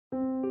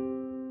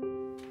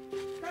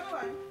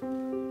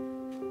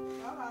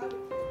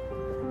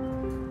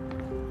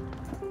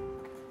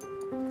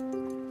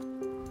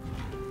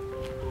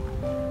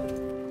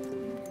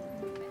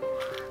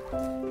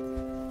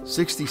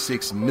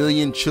66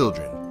 million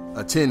children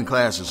attend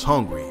classes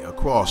hungry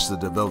across the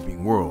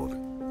developing world,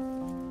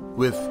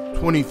 with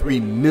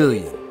 23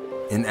 million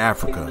in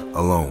Africa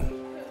alone.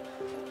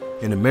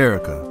 In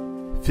America,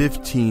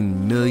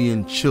 15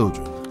 million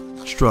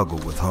children struggle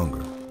with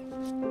hunger.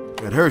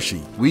 At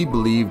Hershey, we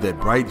believe that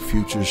bright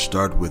futures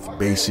start with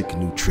basic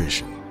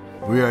nutrition.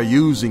 We are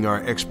using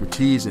our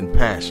expertise and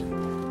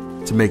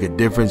passion to make a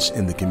difference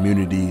in the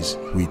communities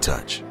we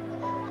touch.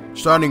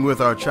 Starting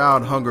with our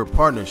Child Hunger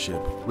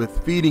Partnership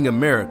with Feeding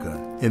America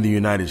in the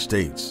United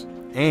States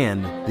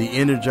and the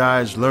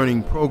Energized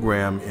Learning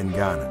Program in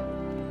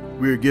Ghana.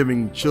 We are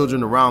giving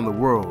children around the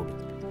world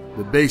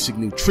the basic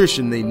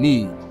nutrition they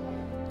need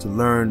to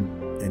learn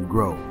and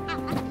grow.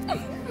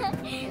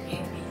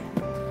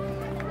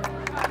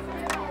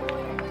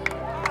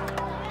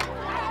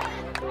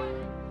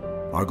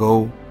 Our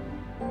goal?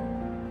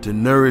 To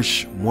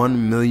nourish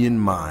 1 million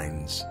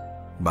minds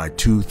by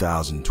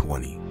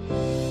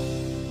 2020.